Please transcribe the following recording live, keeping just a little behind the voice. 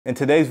In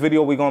today's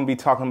video, we're going to be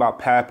talking about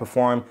Pad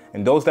Perform,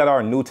 and those that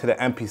are new to the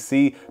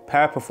MPC,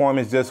 Pad Perform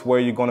is just where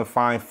you're going to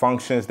find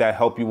functions that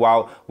help you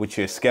out with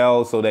your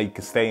scales so that you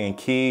can stay in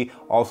key.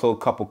 Also a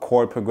couple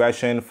chord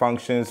progression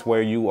functions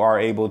where you are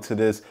able to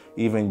just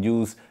even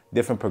use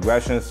different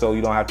progressions so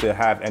you don't have to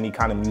have any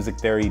kind of music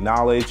theory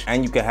knowledge,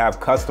 and you can have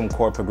custom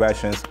chord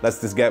progressions.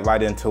 Let's just get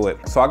right into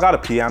it. So I got a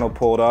piano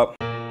pulled up.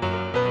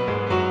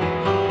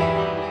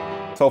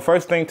 So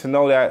first thing to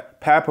know that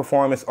Pad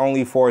Perform is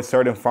only for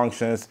certain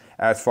functions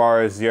as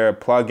far as your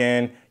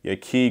plugin, your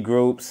key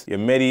groups, your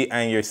MIDI,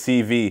 and your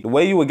CV. The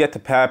way you would get to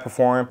Pad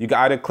Perform, you can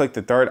either click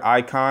the third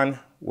icon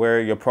where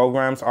your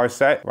programs are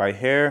set right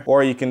here,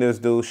 or you can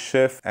just do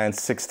Shift and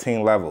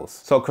 16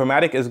 levels. So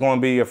chromatic is going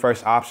to be your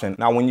first option.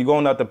 Now when you're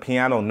going up the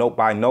piano note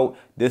by note,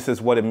 this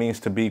is what it means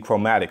to be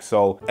chromatic.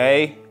 So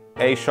A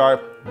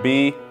sharp,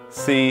 B,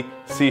 C,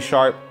 C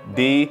sharp,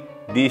 D,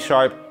 D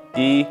sharp,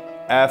 E,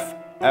 F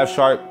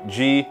sharp,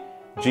 G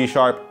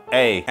sharp,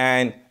 A.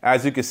 And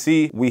as you can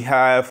see, we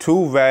have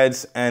two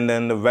reds and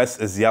then the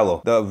rest is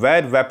yellow. The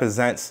red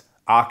represents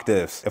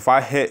octaves. If I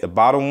hit the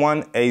bottom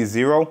one,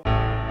 A0,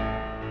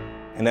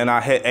 and then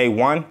I hit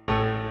A1,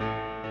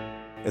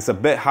 it's a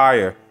bit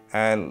higher.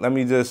 And let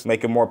me just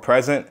make it more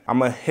present. I'm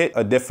gonna hit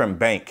a different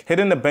bank.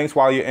 Hitting the banks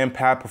while you're in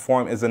Pad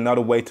Perform is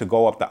another way to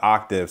go up the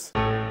octaves.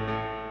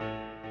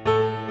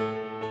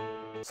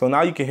 So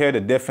now you can hear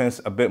the difference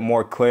a bit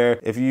more clear.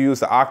 If you use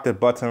the octave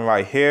button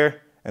right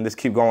here and just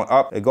keep going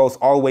up, it goes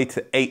all the way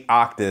to 8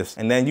 octaves.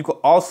 And then you could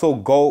also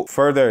go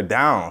further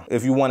down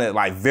if you want it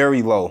like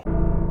very low.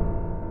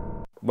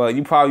 But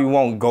you probably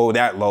won't go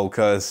that low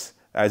because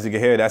as you can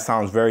hear, that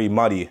sounds very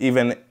muddy.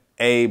 Even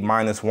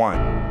A-1.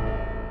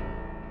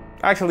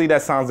 Actually,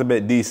 that sounds a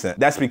bit decent.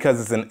 That's because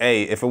it's an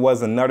A. If it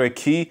was another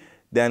key,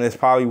 then it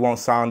probably won't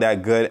sound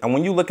that good. And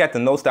when you look at the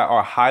notes that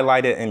are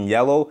highlighted in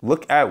yellow,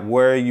 look at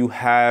where you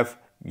have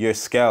your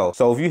scale.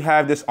 So if you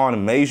have this on a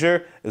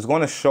major, it's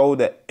going to show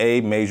the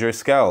A major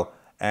scale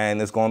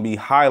and it's going to be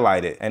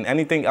highlighted. And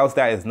anything else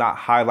that is not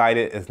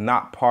highlighted is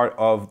not part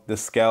of the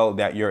scale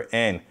that you're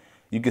in.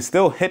 You can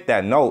still hit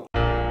that note,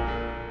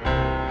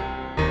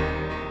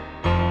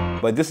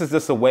 but this is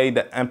just a way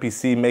that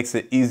MPC makes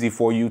it easy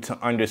for you to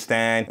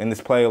understand and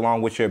just play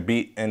along with your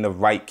beat in the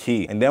right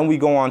key. And then we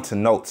go on to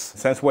notes.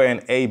 Since we're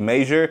in A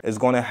major, it's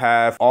going to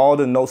have all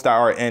the notes that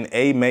are in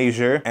A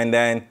major, and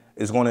then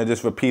it's going to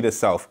just repeat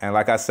itself. And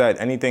like I said,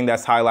 anything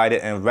that's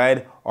highlighted in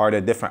red are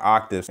the different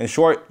octaves. In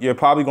short, you're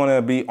probably going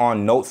to be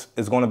on notes.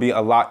 It's going to be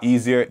a lot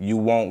easier. You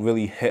won't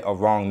really hit a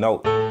wrong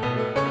note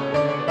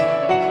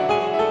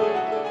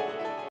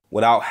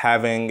without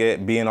having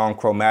it being on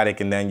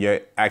chromatic and then you're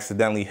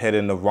accidentally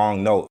hitting the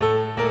wrong note.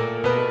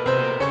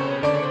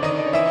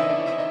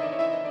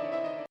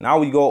 Now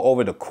we go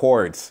over the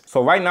chords.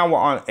 So right now we're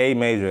on A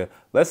major.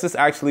 Let's just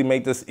actually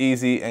make this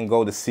easy and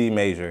go to C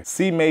major.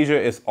 C major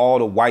is all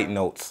the white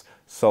notes.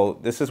 So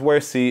this is where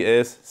C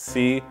is,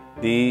 C,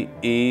 D,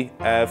 E,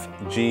 F,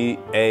 G,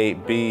 A,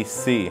 B,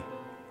 C.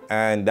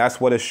 And that's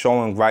what it's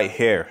showing right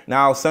here.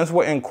 Now, since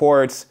we're in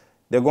chords,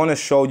 they're going to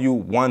show you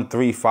 1,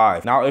 3,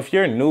 5. Now, if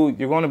you're new,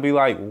 you're going to be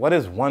like, what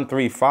is 1,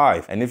 3,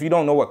 5? And if you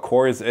don't know what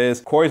chords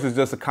is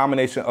just a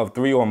combination of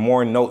 3 or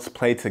more notes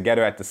played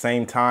together at the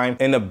same time.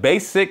 In the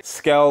basic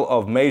scale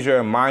of major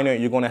and minor,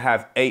 you're going to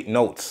have 8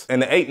 notes.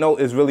 And the 8th note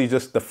is really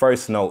just the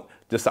first note,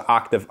 just an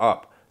octave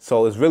up.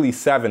 So it's really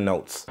 7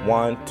 notes.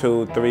 1,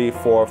 2, 3,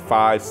 4,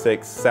 5,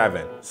 6,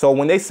 7. So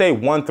when they say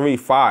 1, 3,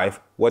 5,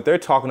 what they're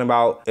talking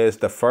about is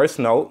the first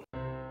note,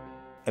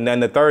 and then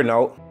the third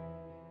note,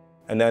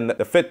 and then the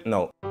 5th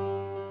note.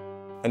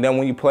 And then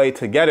when you play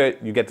together,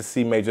 you get the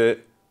C major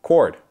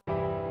chord.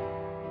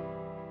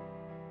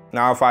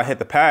 Now if I hit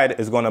the pad,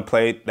 it's going to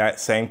play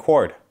that same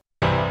chord.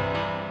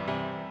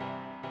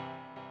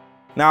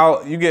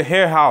 Now you can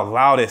hear how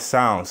loud it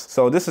sounds.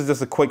 So this is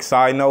just a quick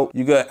side note.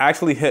 You could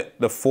actually hit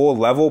the full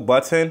level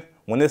button.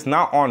 When it's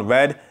not on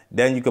red,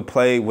 then you could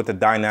play with the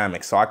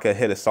dynamics. So I could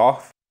hit it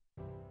soft.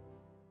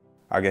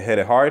 I could hit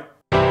it hard.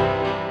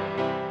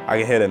 I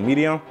could hit it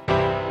medium.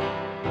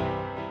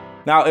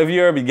 Now, if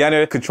you're a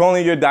beginner,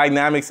 controlling your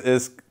dynamics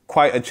is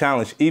quite a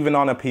challenge, even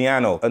on a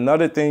piano.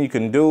 Another thing you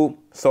can do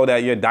so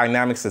that your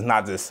dynamics is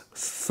not just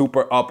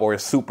super up or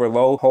super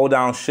low, hold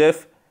down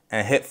Shift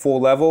and hit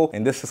full level,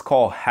 and this is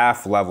called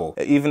half level.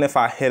 Even if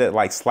I hit it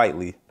like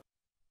slightly,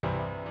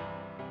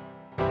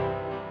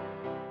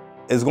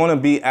 it's gonna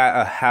be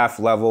at a half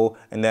level,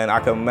 and then I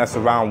can mess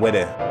around with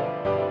it.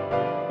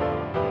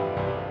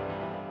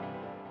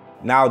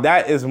 Now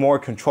that is more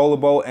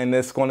controllable and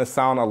it's going to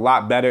sound a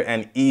lot better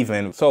and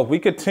even. So if we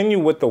continue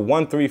with the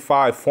 1, 3,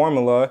 5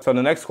 formula, so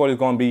the next chord is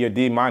going to be your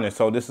D minor.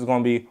 So this is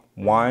going to be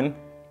 1,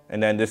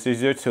 and then this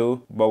is your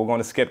 2, but we're going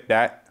to skip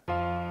that.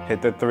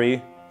 Hit the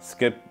 3,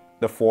 skip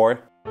the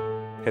 4,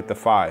 hit the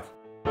 5.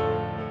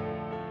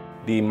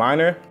 D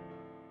minor,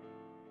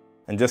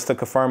 and just to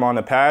confirm on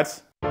the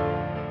pads,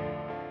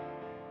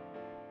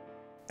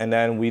 and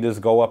then we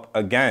just go up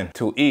again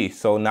to E.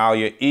 So now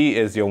your E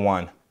is your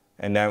 1.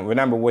 And then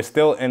remember, we're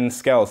still in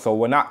scale, so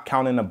we're not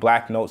counting the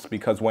black notes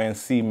because we're in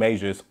C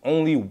major. It's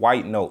only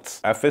white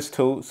notes. F is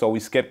 2, so we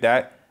skip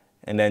that.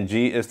 And then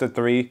G is the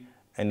 3,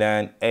 and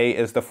then A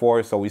is the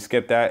 4, so we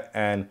skip that.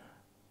 And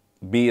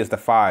B is the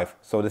 5,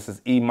 so this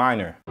is E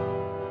minor.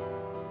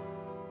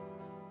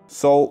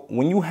 So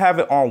when you have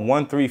it on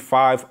 1, 3,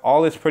 5,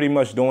 all it's pretty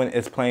much doing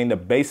is playing the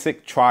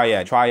basic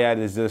triad. Triad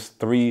is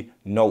just 3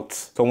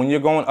 notes. So when you're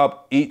going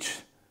up each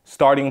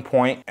starting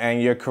point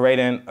and you're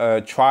creating a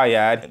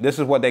triad, this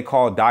is what they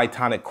call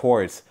diatonic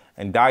chords.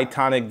 And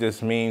diatonic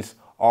just means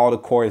all the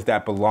chords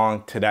that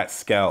belong to that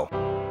scale.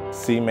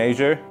 C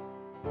major,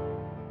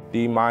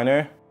 D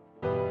minor,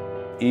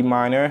 E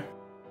minor,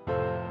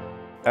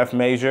 F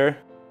major,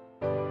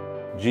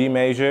 G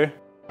major,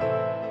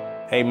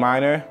 A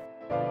minor,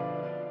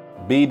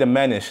 B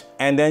diminished.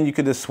 And then you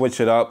could just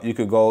switch it up. You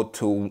could go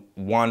to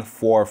 1,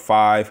 4,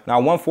 5. Now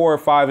 1, 4,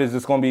 5 is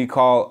just gonna be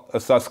called a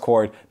sus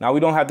chord. Now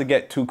we don't have to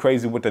get too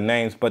crazy with the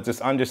names, but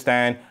just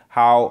understand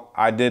how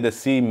I did a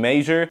C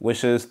major,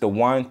 which is the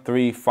 1,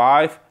 3,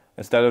 5.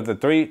 Instead of the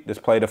 3,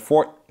 just play the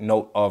 4th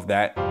note of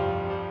that.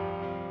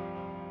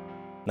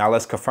 Now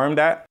let's confirm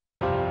that.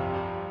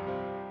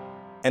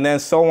 And then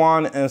so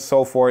on and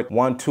so forth.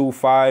 1, 2,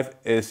 5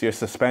 is your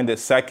suspended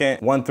second.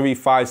 1, 3,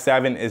 5,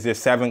 7 is your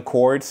 7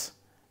 chords.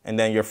 And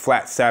then your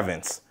flat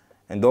 7s.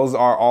 And those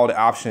are all the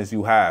options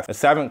you have. The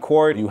 7th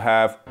chord, you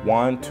have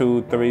 1,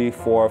 2, 3,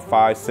 4,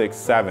 5, 6,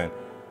 7.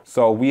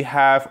 So we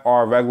have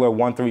our regular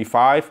 1, 3,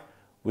 5.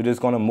 We're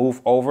just gonna move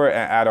over and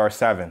add our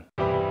 7.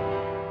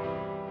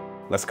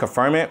 Let's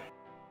confirm it.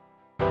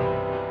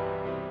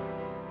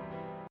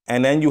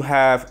 And then you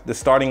have the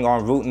starting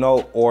on root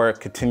note or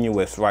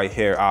continuous right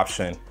here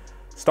option.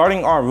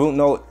 Starting on root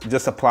note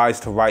just applies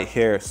to right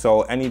here.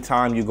 So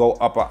anytime you go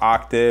up an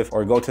octave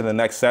or go to the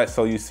next set,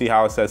 so you see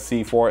how it says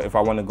C4, if I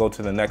want to go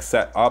to the next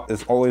set up,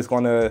 it's always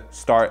going to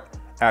start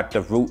at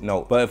the root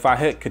note. But if I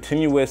hit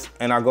continuous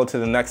and I go to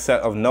the next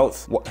set of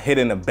notes,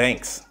 hitting the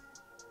banks,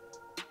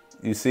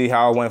 you see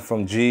how it went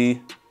from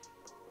G,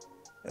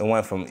 it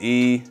went from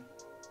E,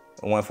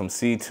 it went from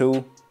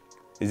C2.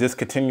 It's just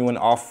continuing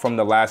off from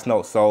the last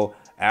note. So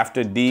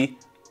after D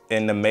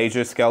in the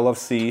major scale of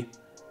C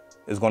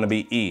is going to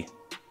be E.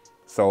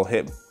 So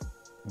hit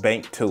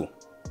bank 2,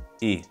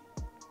 E.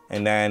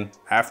 And then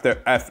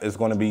after F is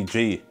going to be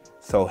G.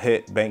 So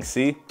hit bank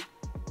C,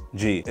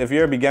 G. If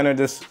you're a beginner,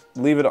 just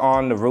leave it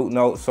on the root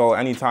note. So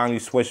anytime you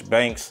switch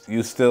banks,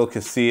 you still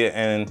can see it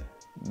in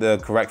the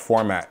correct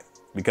format,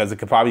 because it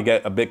could probably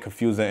get a bit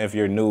confusing if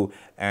you're new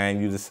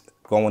and you just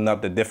going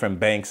up the different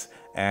banks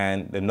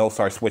and the notes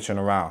are switching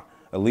around.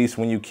 At least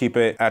when you keep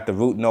it at the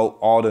root note,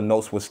 all the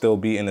notes will still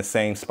be in the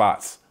same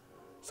spots.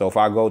 So if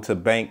I go to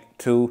bank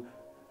 2,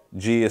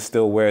 G is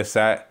still where it's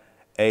at,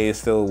 A is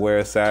still where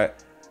it's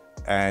at,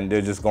 and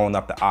they're just going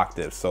up the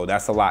octaves. So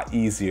that's a lot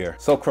easier.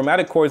 So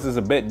chromatic chords is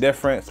a bit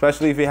different,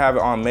 especially if you have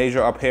it on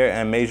major up here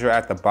and major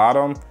at the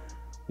bottom.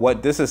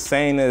 What this is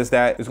saying is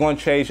that it's going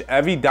to change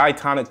every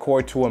diatonic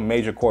chord to a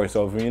major chord.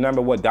 So if you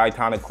remember what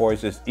diatonic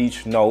chords is,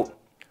 each note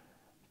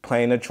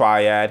playing a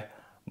triad,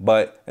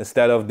 but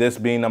instead of this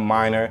being a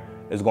minor,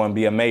 it's going to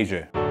be a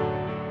major.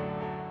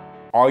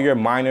 All your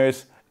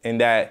minors in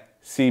that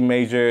C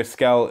major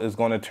scale is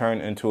going to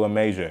turn into a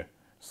major.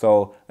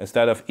 So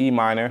instead of E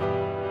minor,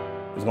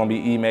 it's going to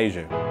be E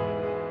major.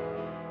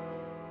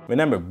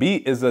 Remember, B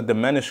is a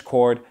diminished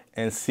chord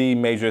in C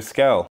major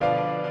scale.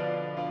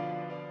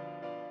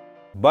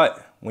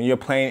 But when you're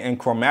playing in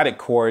chromatic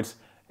chords,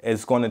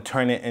 it's going to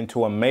turn it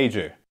into a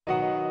major.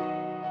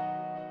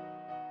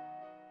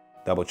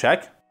 Double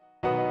check.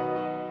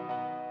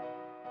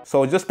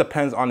 So it just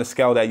depends on the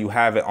scale that you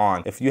have it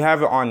on. If you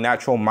have it on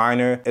natural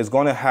minor, it's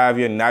going to have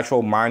your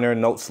natural minor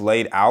notes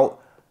laid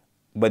out,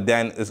 but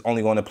then it's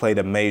only going to play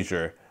the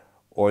major,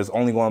 or it's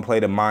only going to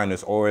play the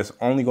minors, or it's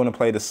only going to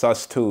play the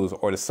sus2s,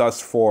 or the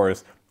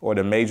sus4s, or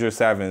the major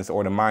 7s,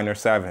 or the minor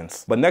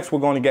 7s. But next we're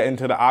going to get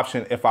into the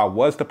option, if I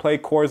was to play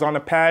chords on the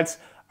pads,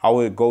 I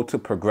would go to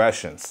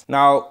progressions.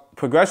 Now,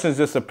 progressions is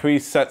just a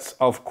preset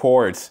of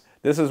chords.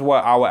 This is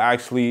what I would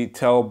actually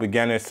tell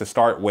beginners to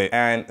start with.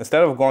 And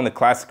instead of going to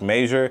classic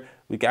major,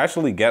 we can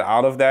actually get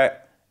out of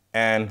that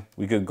and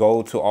we could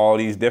go to all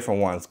these different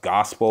ones: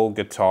 gospel,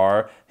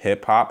 guitar,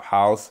 hip hop,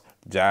 house,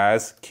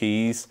 jazz,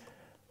 keys,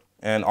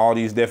 and all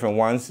these different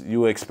ones.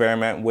 You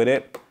experiment with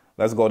it.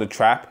 Let's go to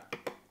trap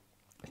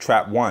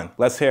 1.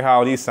 Let's hear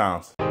how these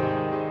sounds.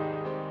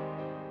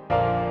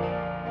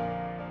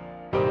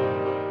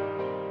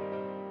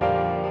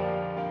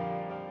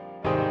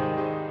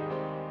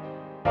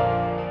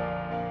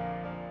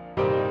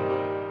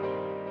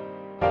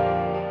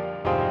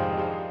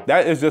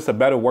 That is just a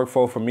better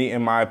workflow for me,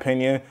 in my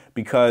opinion,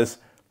 because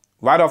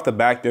right off the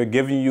back, they're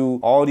giving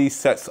you all these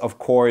sets of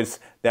chords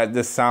that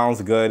just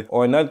sounds good.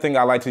 Or another thing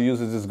I like to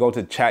use is just go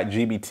to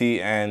ChatGPT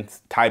and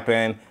type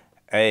in,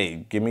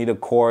 hey, give me the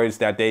chords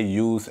that they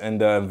use in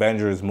the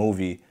Avengers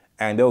movie.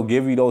 And they'll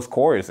give you those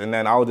chords, and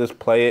then I'll just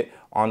play it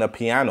on the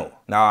piano.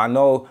 Now, I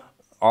know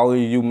all of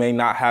you may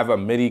not have a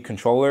MIDI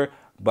controller,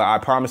 but I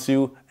promise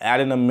you,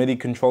 adding a MIDI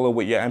controller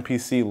with your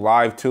MPC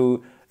Live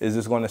 2 is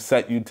just going to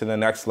set you to the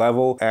next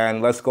level.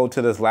 And let's go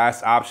to this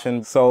last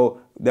option. So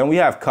then we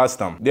have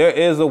custom. There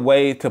is a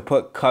way to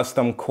put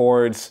custom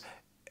chords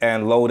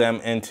and load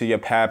them into your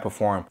Pad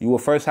Perform. You will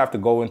first have to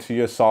go into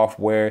your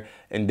software,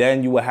 and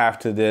then you will have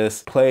to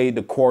just play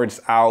the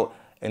chords out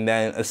and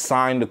then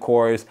assign the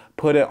chords,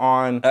 put it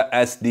on a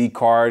SD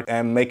card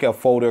and make a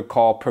folder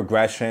called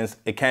progressions.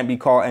 It can't be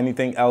called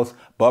anything else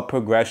but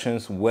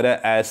progressions with an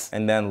S,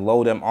 and then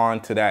load them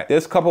onto that.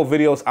 There's a couple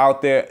videos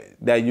out there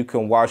that you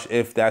can watch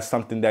if that's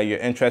something that you're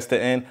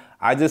interested in.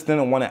 I just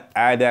didn't want to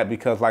add that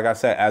because, like I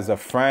said, as a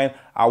friend,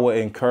 I would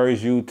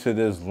encourage you to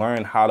just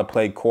learn how to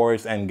play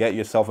chords and get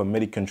yourself a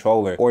MIDI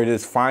controller, or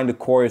just find the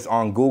chords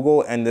on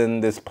Google and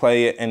then just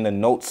play it in the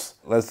notes.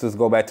 Let's just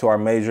go back to our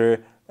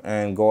major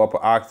and go up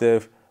an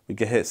octave. We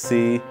can hit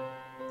C,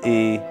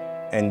 E,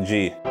 and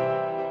G.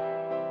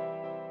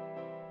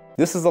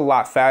 This is a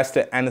lot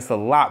faster and it's a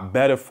lot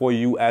better for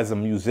you as a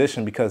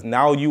musician because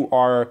now you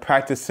are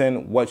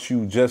practicing what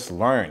you just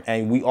learned.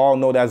 And we all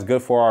know that's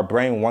good for our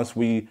brain once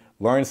we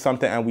learn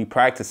something and we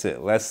practice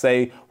it. Let's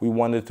say we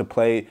wanted to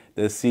play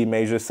the C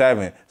major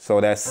 7. So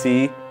that's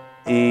C,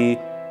 E,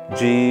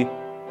 G,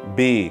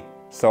 B.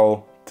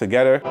 So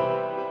together.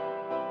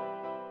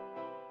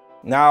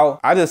 Now,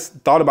 I just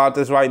thought about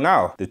this right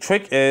now. The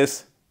trick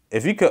is,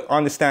 if you could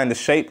understand the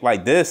shape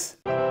like this,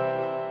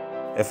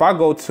 if I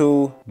go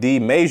to D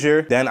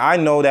major, then I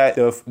know that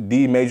the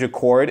D major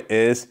chord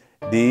is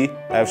D,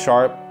 F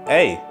sharp,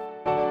 A.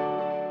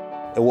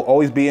 It will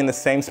always be in the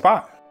same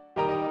spot.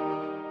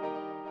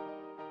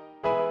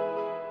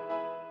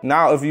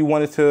 Now, if you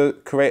wanted to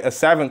create a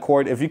 7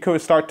 chord, if you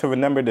could start to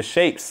remember the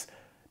shapes,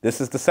 this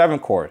is the 7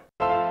 chord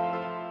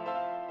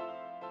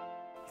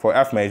for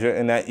F major,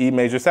 and then E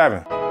major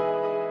 7.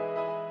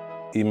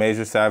 E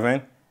major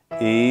 7,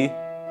 E,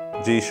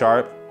 G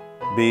sharp,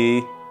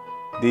 B,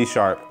 D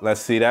sharp. Let's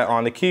see that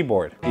on the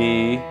keyboard.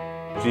 E,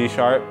 G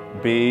sharp,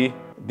 B,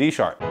 D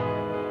sharp.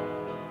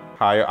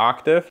 Higher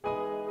octave.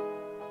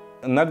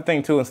 Another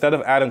thing too, instead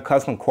of adding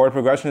custom chord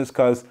progressions,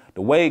 because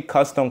the way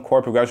custom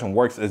chord progression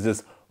works is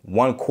just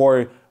one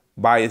chord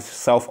by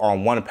itself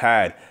on one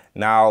pad.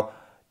 Now,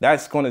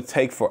 that's going to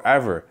take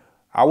forever.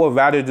 I would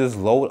rather just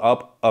load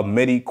up a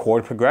MIDI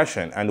chord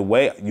progression. And the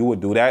way you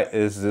would do that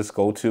is just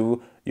go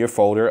to your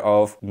folder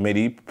of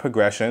MIDI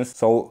progressions.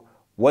 So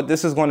what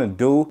this is going to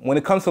do, when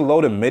it comes to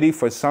loading MIDI,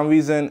 for some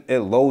reason, it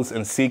loads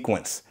in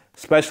sequence,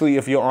 especially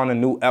if you're on a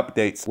new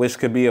updates, which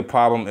could be a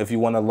problem if you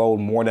want to load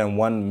more than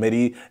one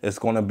MIDI. It's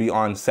going to be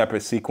on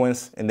separate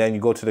sequence. And then you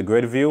go to the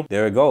grid view,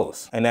 there it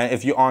goes. And then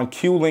if you're on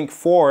Q-Link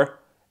 4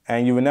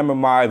 and you remember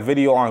my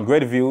video on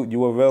grid view, you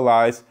will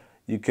realize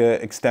you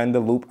could extend the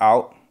loop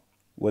out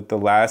with the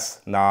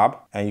last knob,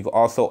 and you can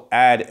also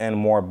add in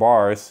more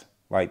bars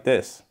like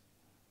this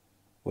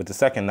with the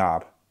second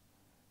knob.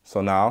 So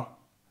now,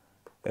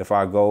 if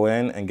I go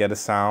in and get a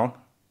sound,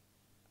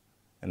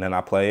 and then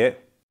I play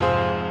it,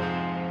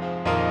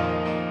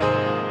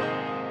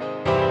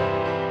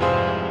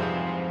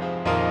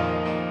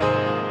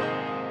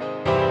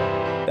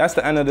 that's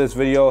the end of this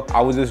video.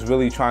 I was just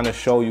really trying to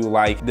show you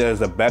like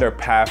there's a better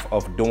path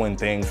of doing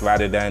things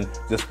rather than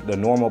just the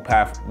normal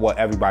path what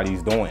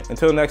everybody's doing.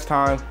 Until next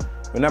time,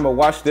 remember,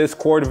 watch this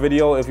chord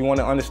video if you want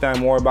to understand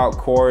more about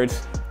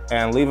chords,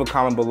 and leave a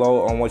comment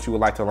below on what you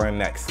would like to learn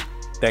next.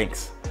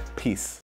 Thanks. Peace.